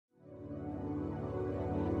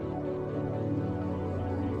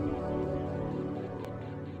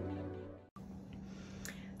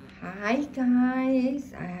Hi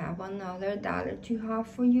guys, I have another Dollar Tree haul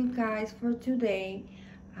for you guys for today.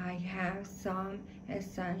 I have some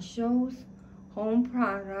essentials, home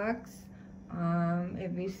products.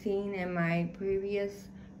 If you've seen in my previous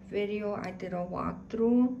video, I did a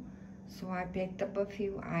walkthrough. So I picked up a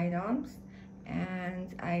few items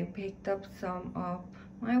and I picked up some of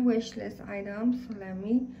my wish list items. So let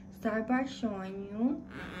me start by showing you.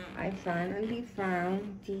 I finally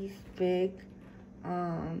found these big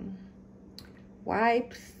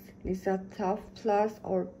wipes. These are Tough Plus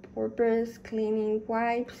or purpose cleaning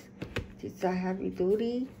wipes. These are heavy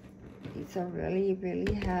duty. These are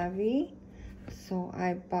really heavy. So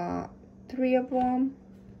I bought 3 of them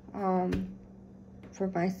for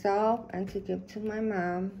myself and to give to my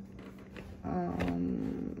mom.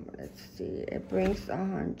 Let's see, it brings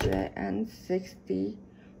 160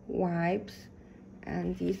 wipes,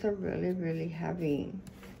 and these are really heavy.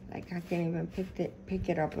 Like I can't even pick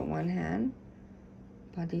it up in one hand,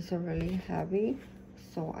 but these are really heavy.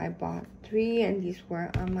 So I bought 3, and these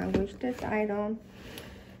were on my wish list item.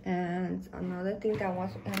 And another thing that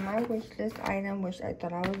was in my wish list item, which I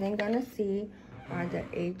thought I wasn't gonna see, are the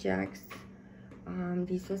Ajax.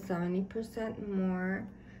 These are 70% more.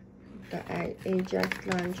 The Ajax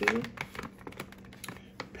Laundry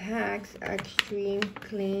Packs Extreme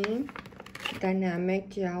Clean Dynamic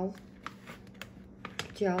Gel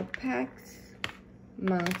Packs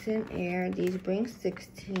Mountain Air. These bring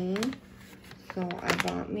 16, so I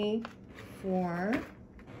bought me 4.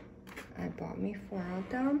 I bought me 4 of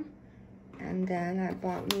them, and then I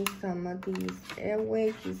bought me some of these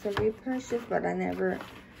Airwick. These are repurchased, but I never.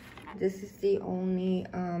 This is the only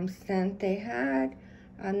scent they had.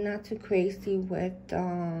 I'm not too crazy with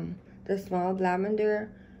the smell of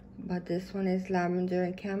lavender, but this one is lavender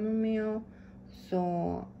and chamomile.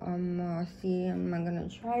 So I'm gonna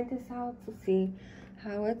try this out to see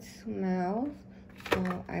how it smells.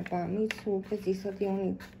 So I bought me 2 because these are the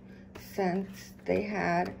only scents they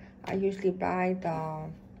had. I usually buy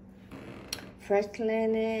the Fresh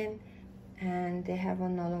Linen, and they have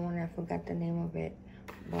another one, I forgot the name of it,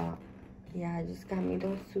 but yeah, I just got me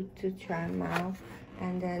those 2 to try them out.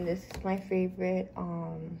 And then this is my favorite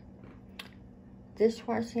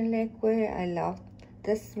dishwashing liquid. I love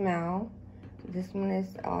the smell. This one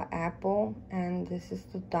is apple, and this is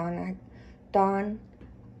the Dawn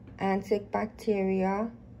antibacteria,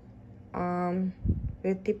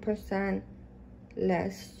 50%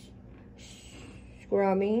 less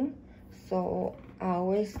scrubbing. So I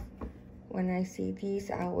always, when I see these,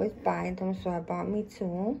 I always buy them. So I bought me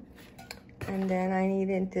 2. And then I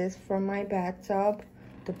needed this for my bathtub,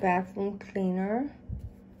 the bathroom cleaner.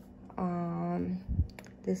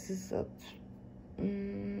 This is a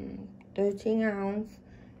 13 ounce,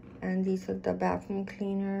 and these are the bathroom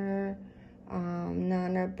cleaner,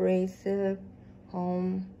 non-abrasive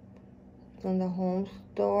home, from the home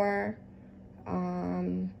store,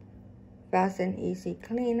 fast and easy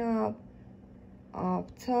cleanup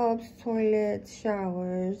of tubs, toilets,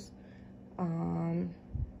 showers,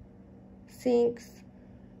 sinks,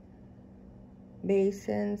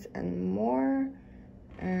 basins, and more.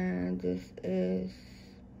 And it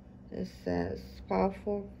says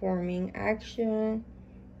powerful forming action,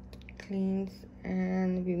 cleans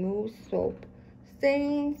and removes soap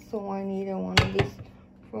stains. So I needed one of these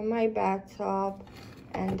for my bathtub.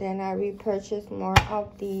 And then I repurchased more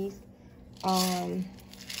of these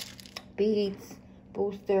Beats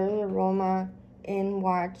Booster Aroma in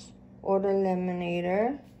Watch Odor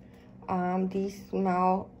Eliminator. These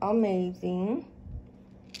smell amazing,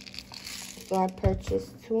 so I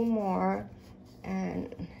purchased 2 more.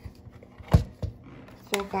 And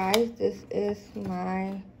so guys, this is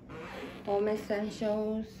my home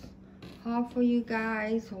essentials haul for you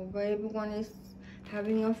guys. Hope everyone is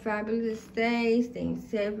having a fabulous day, staying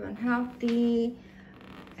safe and healthy,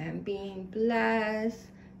 and being blessed.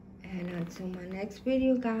 And until my next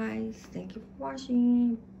video, guys, thank you for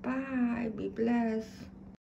watching. Bye. Be blessed.